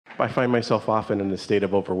I find myself often in a state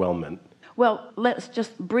of overwhelmment. Well, let's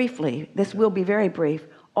just briefly, this will be very brief.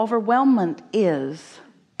 Overwhelmment is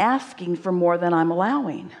asking for more than I'm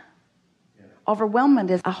allowing. Overwhelmment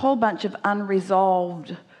is a whole bunch of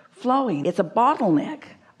unresolved flowing. It's a bottleneck.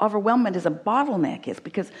 Overwhelmment is a bottleneck. It's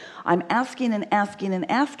because I'm asking and asking and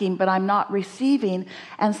asking, but I'm not receiving.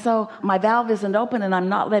 And so my valve isn't open and I'm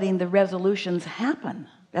not letting the resolutions happen.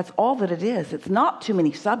 That's all that it is. It's not too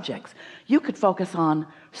many subjects. You could focus on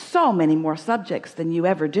so many more subjects than you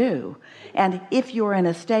ever do. And if you're in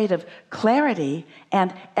a state of clarity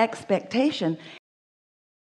and expectation